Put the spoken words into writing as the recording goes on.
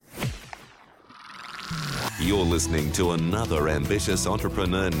You're listening to another Ambitious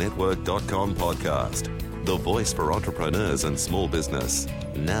Entrepreneur Network.com podcast, the voice for entrepreneurs and small business.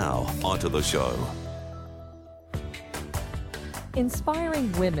 Now, onto the show.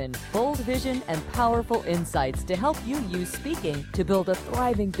 Inspiring women, bold vision, and powerful insights to help you use speaking to build a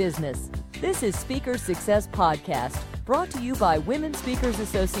thriving business. This is Speaker Success Podcast, brought to you by Women Speakers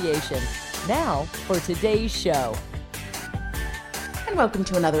Association. Now, for today's show. And welcome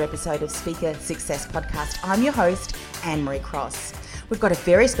to another episode of Speaker Success Podcast. I'm your host, Anne-Marie Cross. We've got a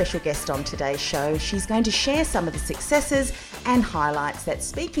very special guest on today's show. She's going to share some of the successes and highlights that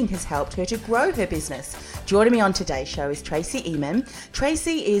speaking has helped her to grow her business. Joining me on today's show is Tracy Eamon.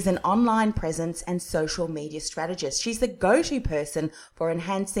 Tracy is an online presence and social media strategist. She's the go-to person for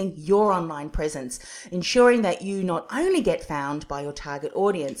enhancing your online presence, ensuring that you not only get found by your target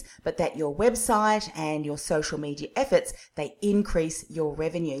audience, but that your website and your social media efforts, they increase your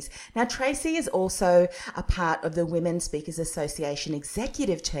revenues. Now, Tracy is also a part of the Women Speakers Association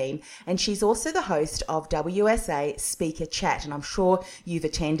executive team, and she's also the host of WSA Speaker Chat, and I'm sure you've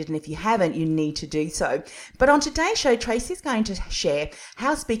attended, and if you haven't, you need to do so. But on today's show, Tracy's going to share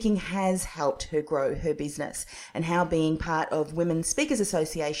how speaking has helped her grow her business and how being part of Women Speakers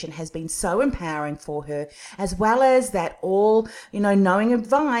Association has been so empowering for her, as well as that knowing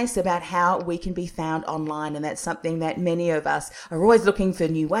advice about how we can be found online, and that's something that many of us are always looking for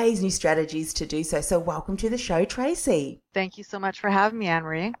new ways, new strategies to do so. So welcome to the show, Tracy. Thank you so much for having me,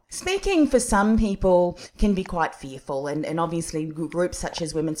 Anne-Marie. Speaking for some people can be quite fearful, and obviously groups such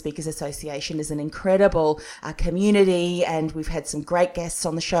as Women Speakers Association is an incredible community, and we've had some great guests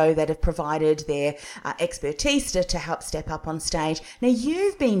on the show that have provided their expertise to help step up on stage. Now,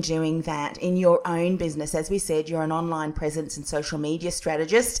 you've been doing that in your own business. As we said, you're an online presence and social media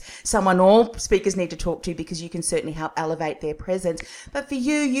strategist, someone all speakers need to talk to because you can certainly help elevate their presence. But for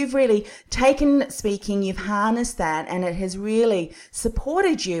you, you've really taken speaking, you've harnessed that, and it has really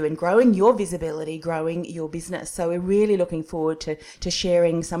supported you in growing your visibility, growing your business. So we're really looking forward to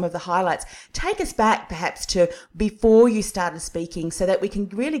sharing some of the highlights. Take us back perhaps to before you started speaking so that we can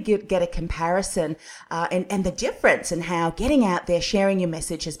really get a comparison and the difference in how getting out there, sharing your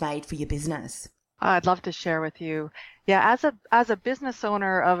message has made for your business. I'd love to share with you. Yeah, as a business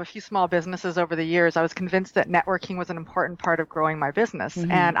owner of a few small businesses over the years, I was convinced that networking was an important part of growing my business.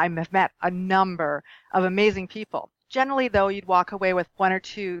 Mm-hmm. And I've met a number of amazing people. Generally, though, you'd walk away with one or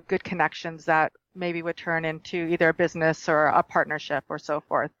two good connections that maybe would turn into either a business or a partnership or so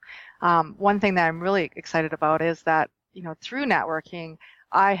forth. One thing that I'm really excited about is that, through networking,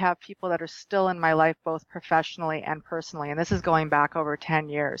 I have people that are still in my life, both professionally and personally, and this is going back over 10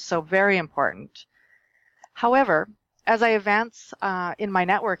 years, so very important. However, as I advance in my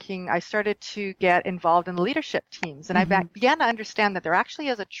networking, I started to get involved in leadership teams, and I began to understand that there actually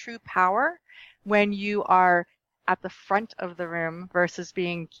is a true power when you are at the front of the room versus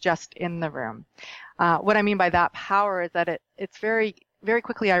being just in the room. What I mean by that power is that it's very, very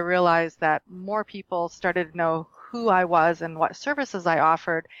quickly I realized that more people started to know who I was and what services I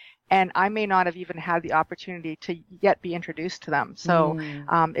offered, and I may not have even had the opportunity to yet be introduced to them. So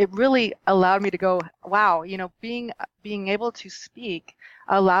it really allowed me to go, wow, being able to speak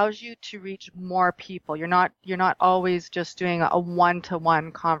allows you to reach more people. You're not always just doing a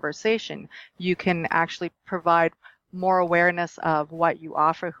one-to-one conversation. You can actually provide more awareness of what you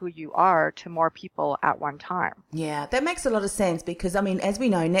offer, who you are, to more people at one time. Yeah, that makes a lot of sense because, as we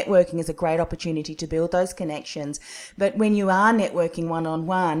know, networking is a great opportunity to build those connections. But when you are networking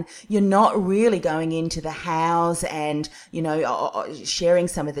one-on-one, you're not really going into the hows and, sharing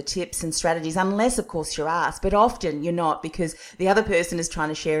some of the tips and strategies, unless, of course, you're asked. But often you're not because the other person is trying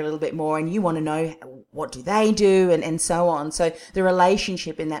to share a little bit more and you want to know what do they do and so on. So the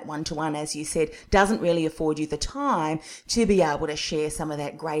relationship in that one-to-one, as you said, doesn't really afford you the time to be able to share some of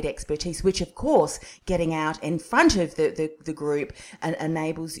that great expertise, which of course getting out in front of the group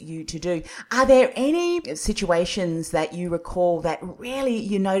enables you to do. Are there any situations that you recall that really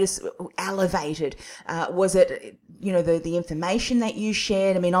you notice elevated? Was it the information that you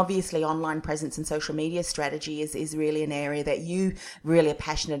shared? Obviously online presence and social media strategy is really an area that you really are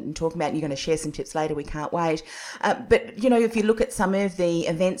passionate and talking about, and you're going to share some tips later. We can't wait. But if you look at some of the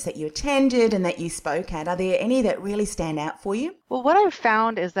events that you attended and that you spoke at, are there any that really stand out for you? Well, what I've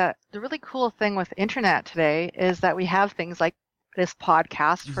found is that the really cool thing with internet today is that we have things like this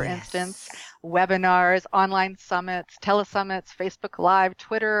podcast, for instance, webinars, online summits, telesummits, Facebook Live,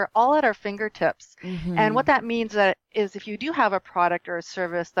 Twitter, all at our fingertips. Mm-hmm. And what that means is if you do have a product or a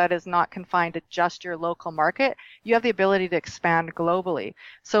service that is not confined to just your local market, you have the ability to expand globally.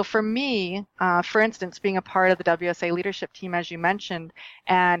 So for me, for instance, being a part of the WSA leadership team, as you mentioned,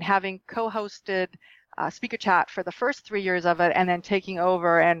 and having co-hosted Speaker Chat for the first 3 years of it, and then taking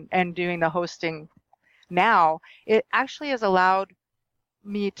over and doing the hosting now, it actually has allowed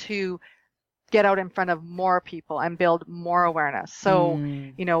me to get out in front of more people and build more awareness. So,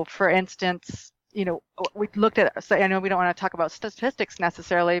 for instance, we looked at, so I know we don't want to talk about statistics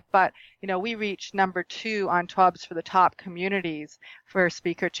necessarily, but, we reached number 2 on TWUBS for the top communities for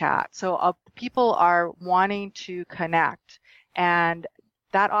Speaker Chat. So people are wanting to connect, and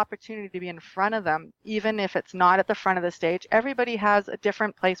that opportunity to be in front of them, even if it's not at the front of the stage, everybody has a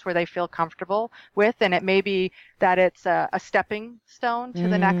different place where they feel comfortable with, and it may be that it's a stepping stone to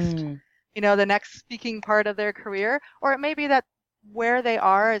the next, the next speaking part of their career, or it may be that where they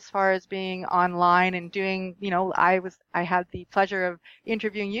are as far as being online and doing, I had the pleasure of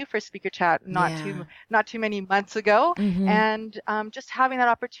interviewing you for Speaker Chat not too many months ago, and just having that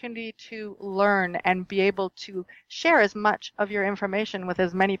opportunity to learn and be able to share as much of your information with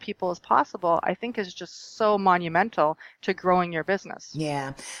as many people as possible, I think is just so monumental to growing your business.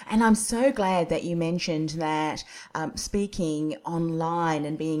 Yeah, and I'm so glad that you mentioned that speaking online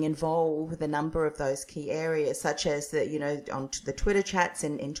and being involved with a number of those key areas, such as on the Twitter chats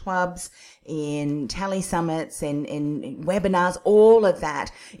in TWUBS, in Tally Summits, in webinars, all of that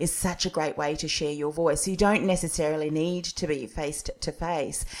is such a great way to share your voice. So you don't necessarily need to be face to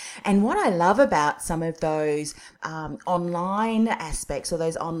face. And what I love about some of those online aspects or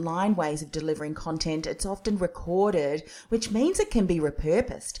those online ways of delivering content, it's often recorded, which means it can be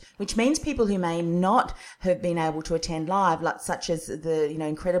repurposed, which means people who may not have been able to attend live, such as the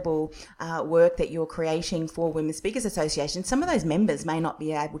incredible work that you're creating for Women Speakers Association, some of those members may not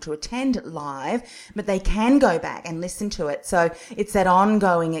be able to attend live, but they can go back and listen to it. So it's that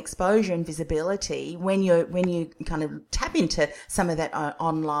ongoing exposure and visibility when you kind of tap into some of that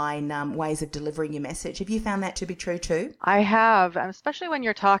online ways of delivering your message. Have you found that to be true too? I have, especially when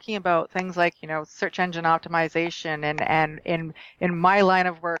you're talking about things like search engine optimization and in my line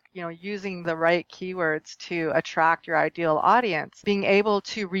of work, using the right keywords to attract your ideal audience, being able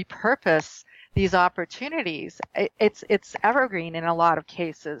to repurpose these opportunities, it's evergreen in a lot of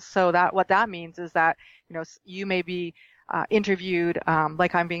cases. So that what that means is that you may be interviewed,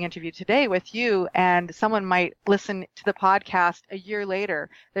 like I'm being interviewed today with you, and someone might listen to the podcast a year later.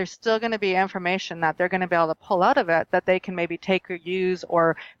 There's still going to be information that they're going to be able to pull out of it that they can maybe take or use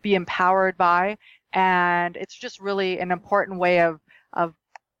or be empowered by, and it's just really an important way of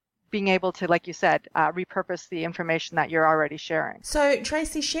being able to, like you said, repurpose the information that you're already sharing. So,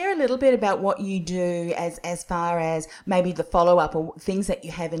 Tracy, share a little bit about what you do as far as maybe the follow-up or things that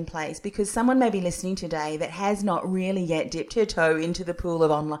you have in place, because someone may be listening today that has not really yet dipped her toe into the pool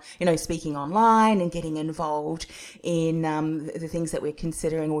of online, speaking online and getting involved in the things that we're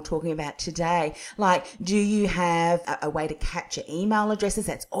considering or talking about today. Like, do you have a way to capture email addresses?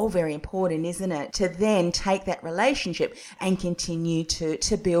 That's all very important, isn't it? To then take that relationship and continue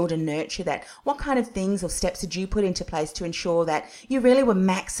to build and nurture that. What kind of things or steps did you put into place to ensure that you really were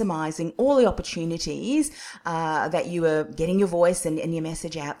maximizing all the opportunities that you were getting your voice and your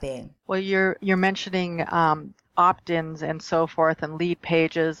message out there? Well, you're mentioning opt-ins and so forth and lead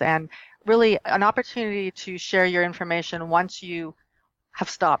pages, and really an opportunity to share your information once you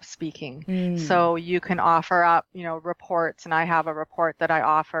have stopped speaking. So you can offer up, reports, and I have a report that I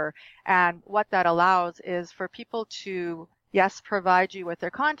offer. And what that allows is for people to provide you with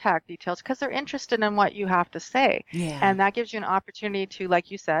their contact details because they're interested in what you have to say. Yeah. And that gives you an opportunity to, like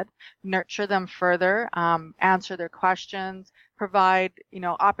you said, nurture them further, answer their questions, provide,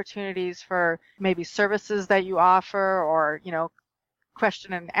 opportunities for maybe services that you offer or,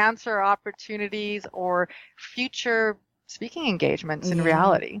 question and answer opportunities or future speaking engagements in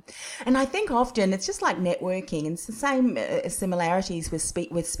reality. And I think often it's just like networking, and it's the same similarities with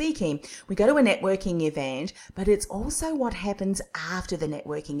speaking. We go to a networking event, but it's also what happens after the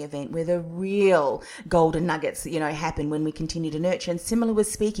networking event where the real golden nuggets, happen when we continue to nurture. And similar with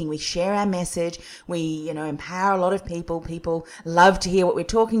speaking, we share our message, we, empower a lot of people. People love to hear what we're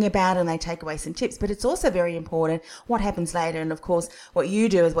talking about and they take away some tips, but it's also very important what happens later. And of course, what you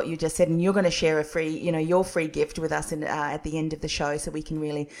do is what you just said, and you're going to share a free, your free gift with us at the end of the show so we can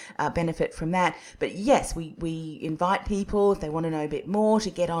really benefit from that. But yes, we invite people if they want to know a bit more to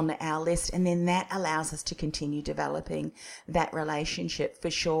get on our list, and then that allows us to continue developing that relationship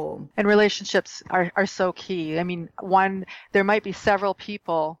for sure. And relationships are so key. I mean, there might be several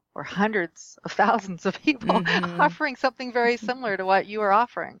people or hundreds of thousands of people offering something very similar to what you are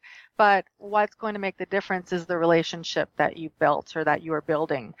offering. But what's going to make the difference is the relationship that you built or that you are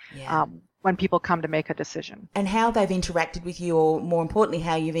building. Yeah. when people come to make a decision. And how they've interacted with you, or more importantly,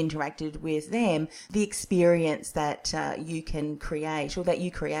 how you've interacted with them, the experience that you can create, or that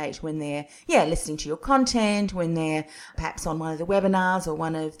you create when they're, listening to your content, when they're perhaps on one of the webinars or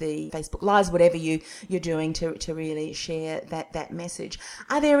one of the Facebook Lives, whatever you're doing to really share that message.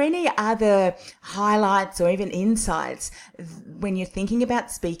 Are there any other highlights or even insights when you're thinking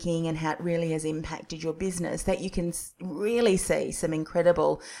about speaking and how it really has impacted your business that you can really see some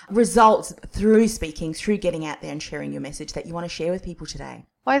incredible results through speaking, through getting out there and sharing your message that you want to share with people today?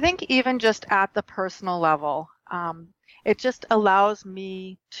 Well, I think even just at the personal level, it just allows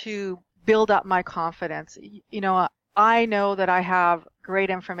me to build up my confidence. I know that I have great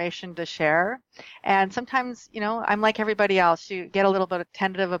information to share, and sometimes, I'm like everybody else. You get a little bit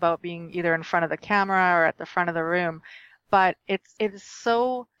tentative about being either in front of the camera or at the front of the room, but it is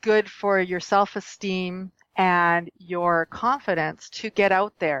so good for your self-esteem and your confidence to get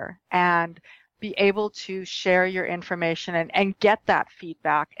out there and be able to share your information and get that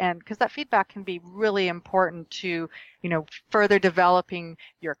feedback. And because that feedback can be really important to, further developing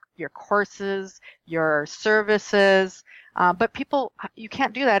your courses, your services. But you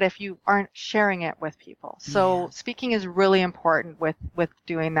can't do that if you aren't sharing it with people. So speaking is really important with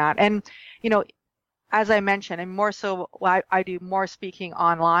doing that. And, as I mentioned, and more so, I do more speaking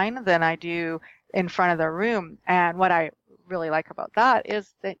online than I do in front of the room. And what I really like about that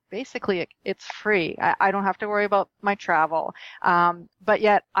is that basically it's free. I don't have to worry about my travel, but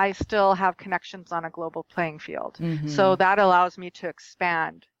yet I still have connections on a global playing field. Mm-hmm. So that allows me to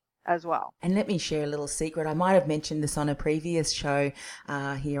expand as well. And let me share a little secret. I might have mentioned this on a previous show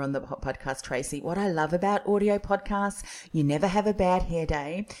here on the podcast, Tracy. What I love about audio podcasts, you never have a bad hair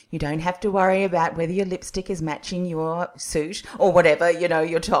day. You don't have to worry about whether your lipstick is matching your suit or whatever,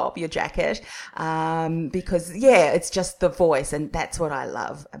 your top, your jacket, because it's just the voice. And that's what I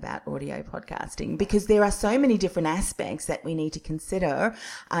love about audio podcasting, because there are so many different aspects that we need to consider.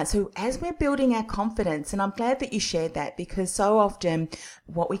 So as we're building our confidence, and I'm glad that you shared that, because so often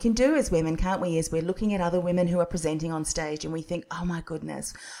what we can do as women, can't we, is we're looking at other women who are presenting on stage and we think, oh my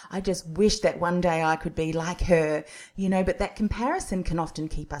goodness, I just wish that one day I could be like her, but that comparison can often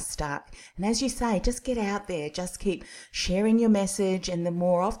keep us stuck. And as you say, just get out there, just keep sharing your message, and the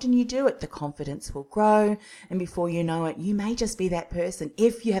more often you do it, the confidence will grow, and before you know it, you may just be that person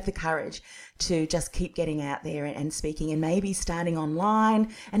if you have the courage to just keep getting out there and speaking, and maybe starting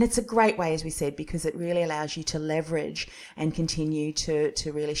online. And it's a great way, as we said, because it really allows you to leverage and continue to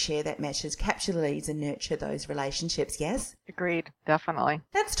really share that message, capture the leads and nurture those relationships. Yes? Agreed. Definitely.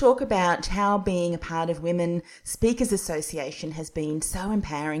 Let's talk about how being a part of Women Speakers Association has been so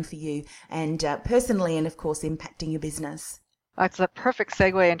empowering for you and personally, and of course impacting your business. That's a perfect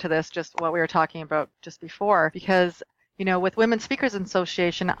segue into this, just what we were talking about just before, because with Women Speakers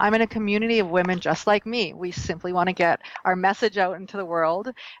Association, I'm in a community of women just like me. We simply want to get our message out into the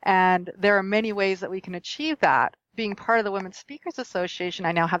world, and there are many ways that we can achieve that. Being part of the Women Speakers Association,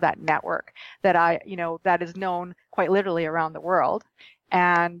 I now have that network that that is known quite literally around the world.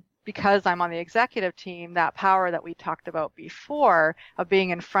 And because I'm on the executive team, that power that we talked about before of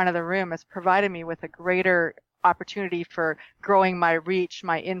being in front of the room has provided me with a greater opportunity for growing my reach,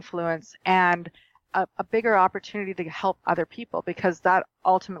 my influence, and a bigger opportunity to help other people, because that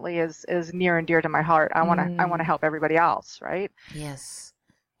ultimately is near and dear to my heart. I want to help everybody else, right? Yes.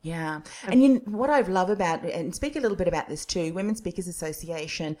 Yeah. And what I love about, and speak a little bit about this too, Women Speakers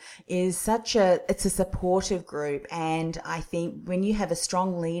Association is it's a supportive group. And I think when you have a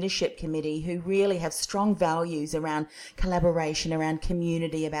strong leadership committee who really have strong values around collaboration, around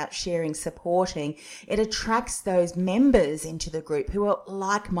community, about sharing, supporting, it attracts those members into the group who are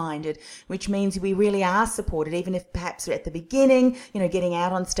like-minded, which means we really are supported, even if perhaps at the beginning, getting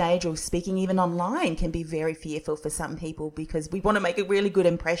out on stage or speaking even online can be very fearful for some people, because we want to make a really good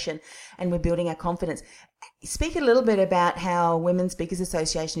impression and we're building our confidence. Speak a little bit about how Women Speakers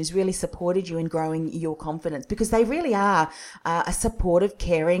Association has really supported you in growing your confidence, because they really are a supportive,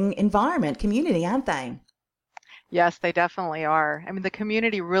 caring environment, community, aren't they? Yes, they definitely are. I mean, the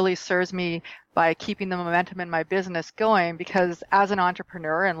community really serves me by keeping the momentum in my business going, because as an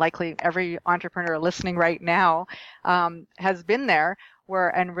entrepreneur, and likely every entrepreneur listening right now has been there,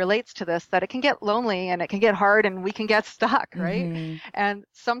 and relates to this, that it can get lonely and it can get hard and we can get stuck, right? Mm-hmm. And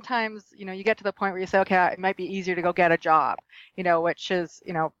sometimes, you get to the point where you say, okay, it might be easier to go get a job, which is,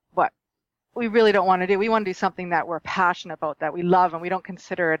 what we really don't want to do. We want to do something that we're passionate about, that we love, and we don't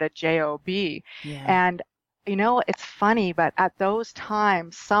consider it a job. Yeah. And it's funny, but at those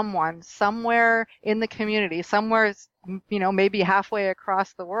times, someone somewhere in the community, somewhere, maybe halfway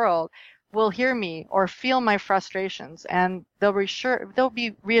across the world, will hear me or feel my frustrations, and they'll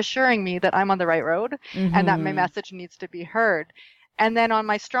be reassuring me that I'm on the right road and that my message needs to be heard. And then on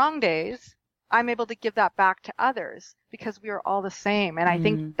my strong days, I'm able to give that back to others because we are all the same. And I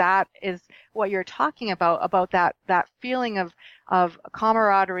think that is what you're talking about that feeling of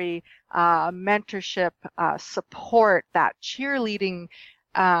camaraderie, mentorship, support, that cheerleading,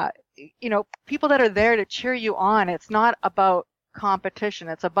 people that are there to cheer you on. It's not about competition.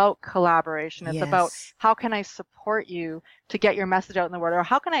 It's about collaboration. It's about how can I support you to get your message out in the world, or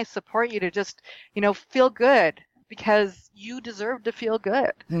how can I support you to just, feel good because you deserve to feel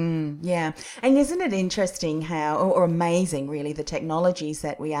good. Yeah. And isn't it interesting how, or amazing really, the technologies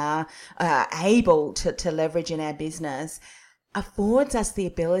that we are able to leverage in our business affords us the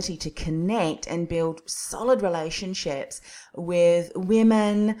ability to connect and build solid relationships with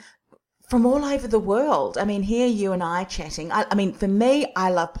women from all over the world. I mean, here you and I chatting. I mean, for me, I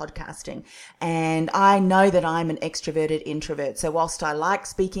love podcasting, and I know that I'm an extroverted introvert. So whilst I like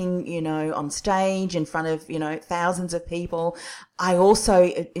speaking, on stage in front of, thousands of people, I also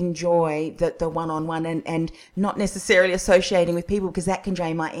enjoy the one-on-one and not necessarily associating with people, because that can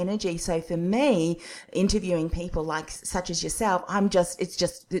drain my energy. So for me, interviewing people such as yourself,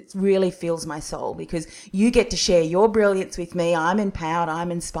 it really fills my soul, because you get to share your brilliance with me. I'm empowered, I'm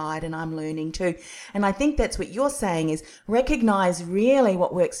inspired, and I'm learning too. And I think that's what you're saying, is recognize really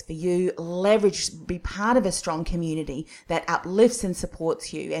what works for you, leverage, be part of a strong community that uplifts and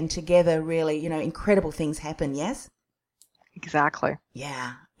supports you, and together really, incredible things happen. Yes? Exactly.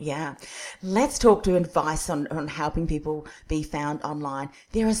 Yeah. Let's talk to advice on helping people be found online.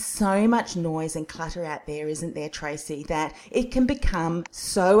 There is so much noise and clutter out there, isn't there, Tracy, that it can become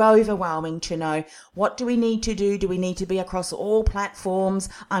so overwhelming to know, what do we need to do? Do we need to be across all platforms?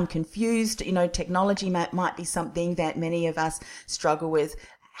 I'm confused. Technology might be something that many of us struggle with.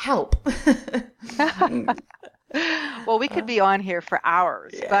 Help. Well, we could be on here for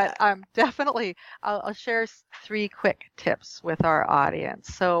hours, but definitely I'll share 3 quick tips with our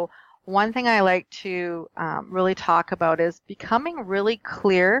audience. So one thing I like to really talk about is becoming really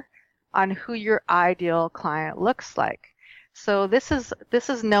clear on who your ideal client looks like. So this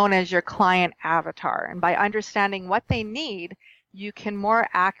is known as your client avatar, and by understanding what they need, you can more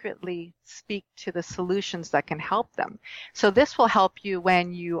accurately speak to the solutions that can help them. So this will help you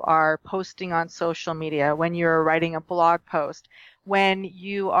when you are posting on social media, when you're writing a blog post, when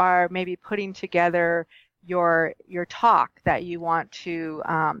you are maybe putting together your talk that you want to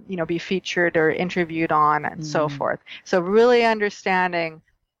be featured or interviewed on, and so forth. So really understanding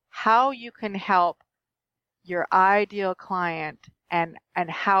how you can help your ideal client and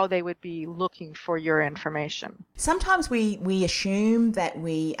how they would be looking for your information. Sometimes we assume that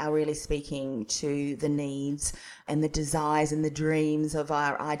we are really speaking to the needs and the desires and the dreams of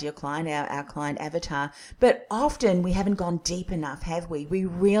our ideal client, our client avatar, but often we haven't gone deep enough, have we? We're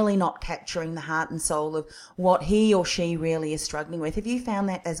really not capturing the heart and soul of what he or she really is struggling with. Have you found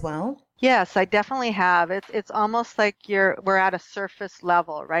that as well? Yes, I definitely have. It's almost like we're at a surface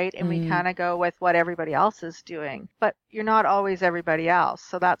level, right? And we kind of go with what everybody else is doing, but you're not always everybody else.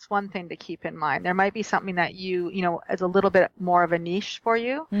 So that's one thing to keep in mind. There might be something that you is a little bit more of a niche for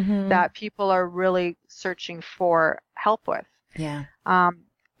you that people are really searching for help with. Yeah.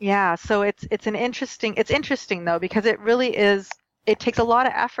 So it's interesting though, because it really is. It takes a lot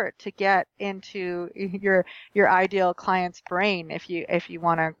of effort to get into your ideal client's brain if you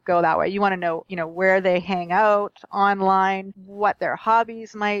want to go that way. You want to know, where they hang out online, what their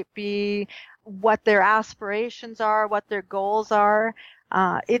hobbies might be, what their aspirations are, what their goals are.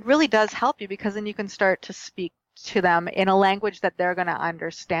 It really does help you, because then you can start to speak to them in a language that they're going to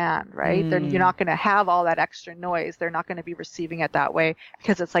understand, right? You're not going to have all that extra noise. They're not going to be receiving it that way,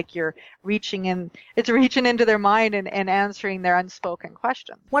 because it's like you're reaching into their mind and answering their unspoken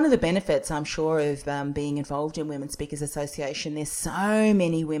questions. One of the benefits, I'm sure, of being involved in Women Speakers Association, there's so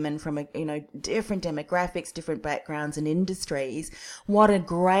many women from different demographics, different backgrounds and industries. What a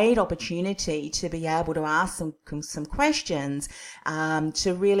great opportunity to be able to ask some questions,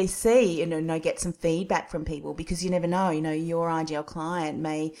 to really see, get some feedback from people, because you never know, your ideal client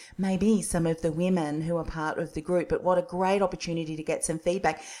may be some of the women who are part of the group. But what a great opportunity to get some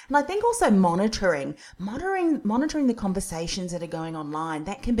feedback. And I think also monitoring the conversations that are going online,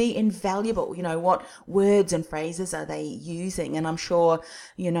 that can be invaluable. What words and phrases are they using? And I'm sure,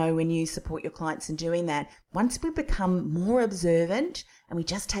 when you support your clients in doing that, once we become more observant and we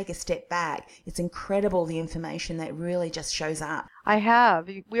just take a step back, it's incredible the information that really just shows up.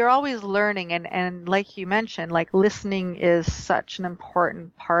 We're always learning, and like you mentioned, like listening is such an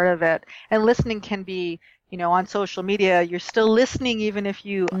important part of it. And listening can be, on social media, you're still listening, even if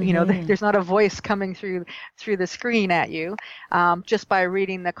there's not a voice coming through the screen at you, just by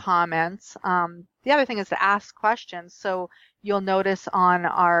reading the comments. The other thing is to ask questions. So you'll notice on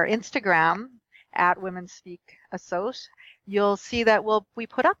our Instagram at Women Speak Assoc, you'll see that we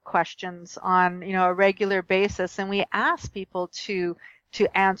put up questions on, a regular basis, and we ask people to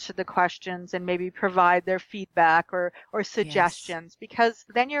answer the questions and maybe provide their feedback or suggestions, because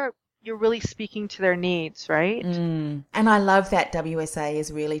then you're really speaking to their needs, right? And I love that WSA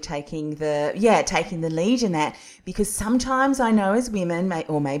is really taking the lead in that, because sometimes I know as women,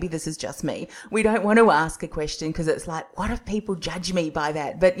 or maybe this is just me, we don't want to ask a question because it's like, what if people judge me by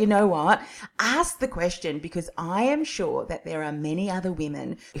that? But you know what? Ask the question, because I am sure that there are many other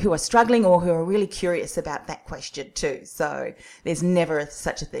women who are struggling or who are really curious about that question too. So there's never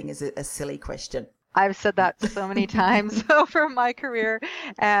such a thing as a silly question. I've said that so many times over my career,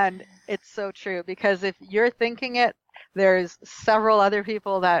 and it's so true, because if you're thinking it, there's several other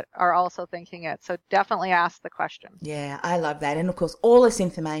people that are also thinking it. So definitely ask the question. Yeah, I love that. And of course, all this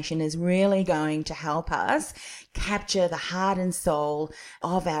information is really going to help us capture the heart and soul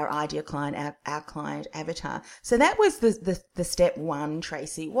of our ideal client, our client avatar. So that was the step one,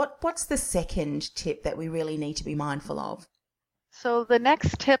 Tracy. What's the second tip that we really need to be mindful of? So the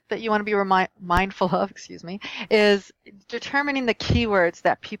next tip that you want to be mindful of, is determining the keywords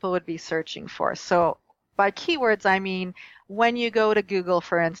that people would be searching for. So by keywords, I mean when you go to Google,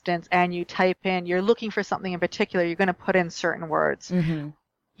 for instance, and you type in, you're looking for something in particular, you're going to put in certain words. Mm-hmm.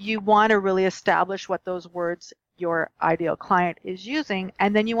 You want to really establish what those words your ideal client is using,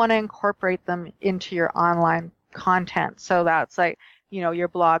 and then you want to incorporate them into your online content. So that's like, your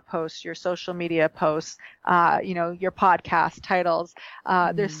blog posts, your social media posts, your podcast titles.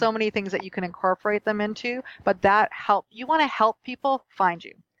 There's so many things that you can incorporate them into, but you want to help people find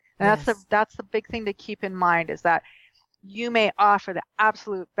you. And that's the big thing to keep in mind, is that you may offer the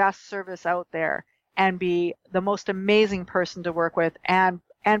absolute best service out there and be the most amazing person to work with and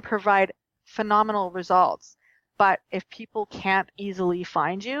provide phenomenal results. But if people can't easily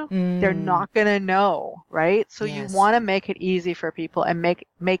find you, they're not going to know, right? So you want to make it easy for people and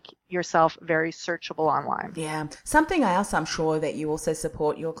make yourself very searchable online. Yeah. Something else I'm sure that you also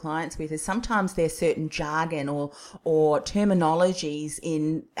support your clients with is sometimes there's certain jargon or terminologies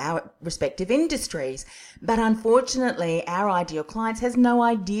in our respective industries. But unfortunately, our ideal clients has no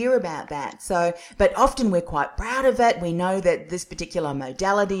idea about that. So, but often we're quite proud of it. We know that this particular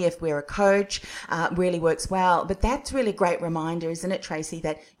modality, if we're a coach, really works well. But that's really a great reminder, isn't it, Tracy,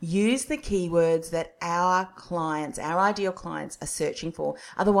 that use the keywords that our clients, our ideal clients, are searching for.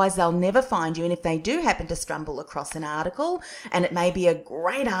 Otherwise, they'll never find you. And if they do happen to stumble across an article, and it may be a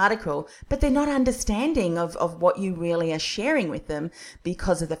great article, but they're not understanding of what you really are sharing with them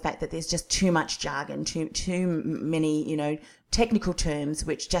because of the fact that there's just too much jargon, too many, technical terms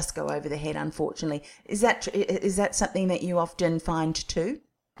which just go over the head, unfortunately. Is that something that you often find too?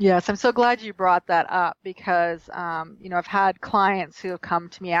 Yes, I'm so glad you brought that up, because, I've had clients who have come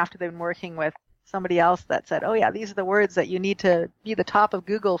to me after they've been working with somebody else that said, oh yeah, these are the words that you need to be the top of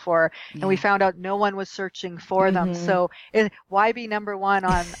Google for. And we found out no one was searching for them. So why be number one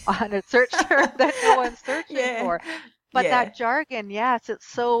on a search term that no one's searching for? But that jargon,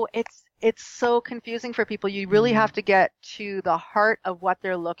 it's so confusing for people. You really have to get to the heart of what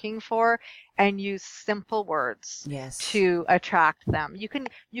they're looking for and use simple words to attract them. You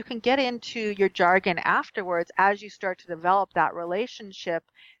can get into your jargon afterwards as you start to develop that relationship,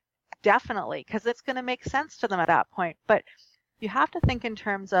 definitely, because it's going to make sense to them at that point. But you have to think in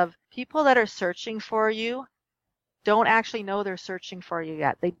terms of people that are searching for you don't actually know they're searching for you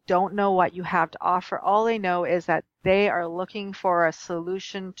yet. They don't know what you have to offer. All they know is that they are looking for a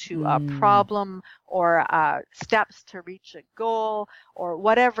solution to a problem or steps to reach a goal or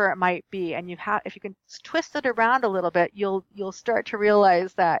whatever it might be. And if you can twist it around a little bit, you'll start to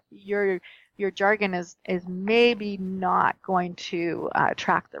realize that your jargon is maybe not going to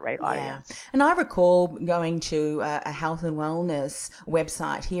attract the right audience. Yeah. And I recall going to a health and wellness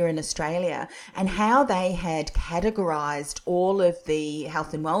website here in Australia, and how they had categorized all of the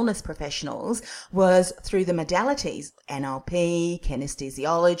health and wellness professionals was through the modalities, NLP,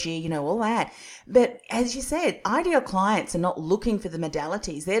 kinesiology, all that. But as you said, ideal clients are not looking for the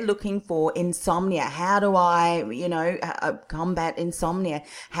modalities. They're looking for insomnia. How do I, combat insomnia?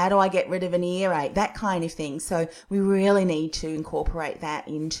 How do I get rid of an earache? That kind of thing. So we really need to incorporate that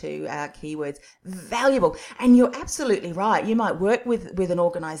into our keywords. Valuable. And you're absolutely right. You might work with an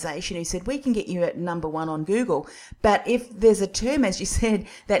organization who said, we can get you at number one on Google. But if there's a term, as you said,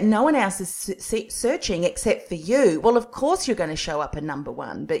 that no one else is searching except for you, well, of course you're going to show up at number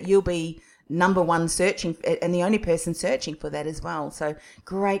one, but you'll be number one searching and the only person searching for that as well. So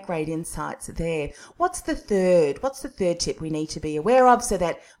great insights there. What's the third tip we need to be aware of so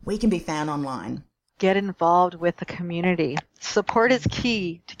that we can be found online? Get involved with the community. Support is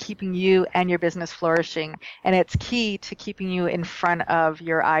key to keeping you and your business flourishing, and it's key to keeping you in front of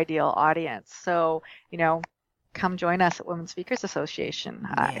your ideal audience. So, come join us at Women Speakers Association.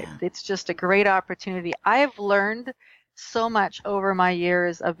 It's just a great opportunity. I've learned so much over my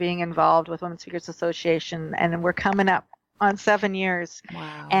years of being involved with Women Speakers Association, and we're coming up on 7 years.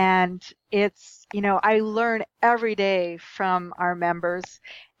 Wow. And it's, I learn every day from our members,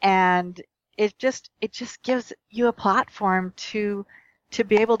 and it just gives you a platform to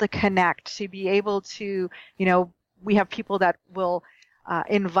be able to connect, to be able to, we have people that will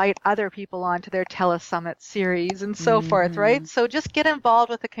invite other people onto their telesummit series and so forth, right? So just get involved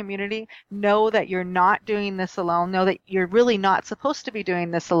with the community. Know that you're not doing this alone. Know that you're really not supposed to be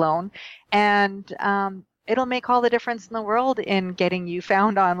doing this alone. And it'll make all the difference in the world in getting you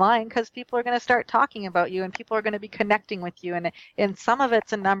found online, because people are going to start talking about you and people are going to be connecting with you. And some of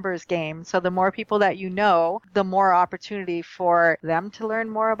it's a numbers game. So the more people that you know, the more opportunity for them to learn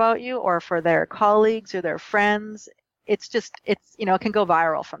more about you, or for their colleagues or their friends. It can go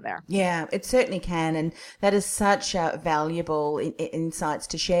viral from there. Yeah, it certainly can. And that is such valuable insights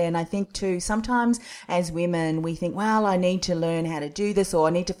to share. And I think too, sometimes as women, we think, well, I need to learn how to do this, or I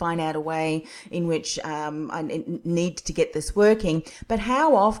need to find out a way in which I need to get this working. But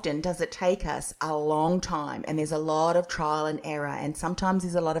how often does it take us a long time? And there's a lot of trial and error. And sometimes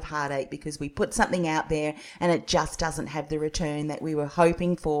there's a lot of heartache because we put something out there and it just doesn't have the return that we were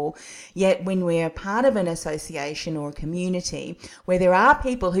hoping for. Yet when we're part of an association or community where there are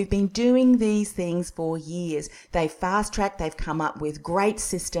people who've been doing these things for years, they've fast-tracked, they've come up with great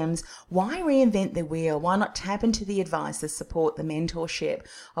systems. Why reinvent the wheel? Why not tap into the advice, the support, the mentorship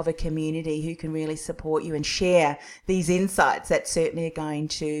of a community who can really support you and share these insights that certainly are going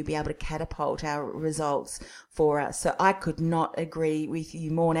to be able to catapult our results for us. So I could not agree with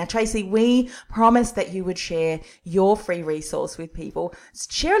you more. Now, Tracy, we promised that you would share your free resource with people.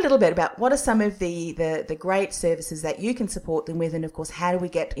 Share a little bit about what are some of the great services that you can support them with, and of course, how do we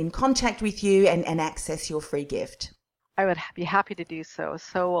get in contact with you and access your free gift? I would be happy to do so.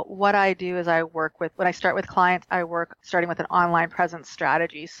 So what I do is when I start with clients, I work starting with an online presence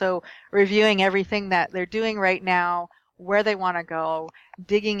strategy. So reviewing everything that they're doing right now, where they want to go,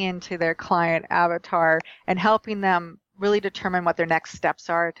 digging into their client avatar, and helping them really determine what their next steps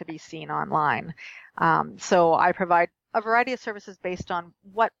are to be seen online. So I provide a variety of services based on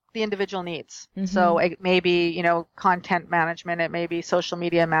what the individual needs. Mm-hmm. So it may be, content management, it may be social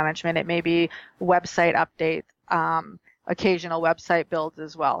media management, it may be website updates, occasional website builds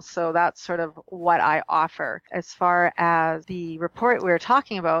as well. So that's sort of what I offer. As far as the report we were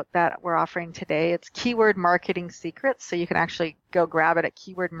talking about that we're offering today, it's Keyword Marketing Secrets. So you can actually go grab it at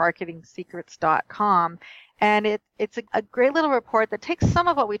keywordmarketingsecrets.com. And it's a great little report that takes some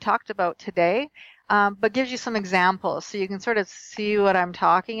of what we talked about today, but gives you some examples. So you can sort of see what I'm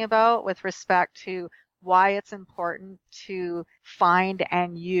talking about with respect to why it's important to find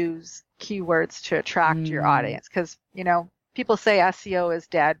and use keywords to attract your audience. Because, people say SEO is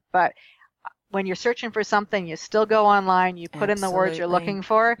dead, but when you're searching for something, you still go online, you put in the words you're looking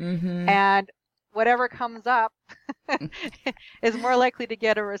for, and whatever comes up is more likely to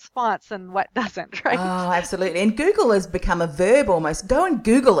get a response than what doesn't, right? Oh, absolutely. And Google has become a verb almost. Go and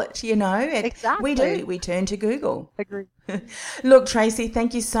Google it, Exactly. We do. We turn to Google. Agree. Look, Tracy,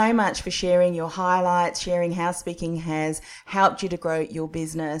 thank you so much for sharing your highlights, sharing how speaking has helped you to grow your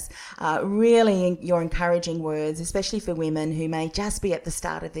business. Really, your encouraging words, especially for women who may just be at the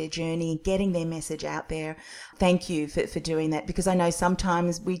start of their journey, getting their message out there. Thank you for doing that, because I know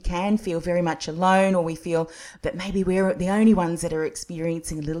sometimes we can feel very much alone, or we feel that maybe we're the only ones that are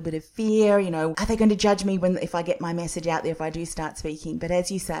experiencing a little bit of fear. Are they going to judge me if I get my message out there, if I do start speaking? But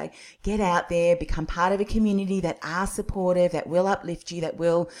as you say, get out there, become part of a community that are supportive, that will uplift you, that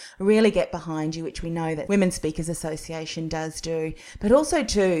will really get behind you, which we know that Women's Speakers Association does do. But also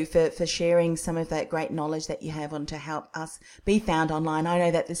too, for sharing some of that great knowledge that you have on to help us be found online. I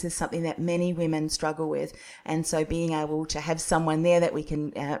know that this is something that many women struggle with. And so being able to have someone there that we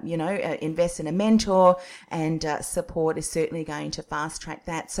can, invest in a mentor and support is certainly going to fast track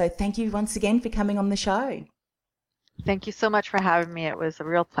that. So thank you once again for coming on the show. Thank you so much for having me. It was a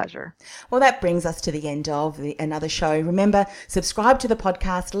real pleasure. Well, that brings us to the end of another show. Remember, subscribe to the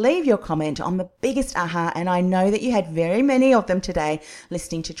podcast, leave your comment on the biggest aha, and I know that you had very many of them today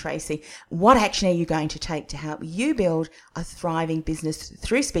listening to Tracy. What action are you going to take to help you build a thriving business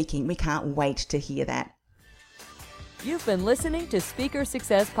through speaking? We can't wait to hear that. You've been listening to Speaker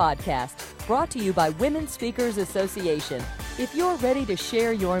Success Podcast, brought to you by Women Speakers Association. If you're ready to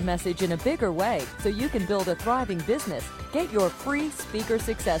share your message in a bigger way so you can build a thriving business, get your free Speaker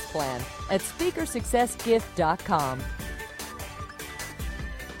Success Plan at speakersuccessgift.com.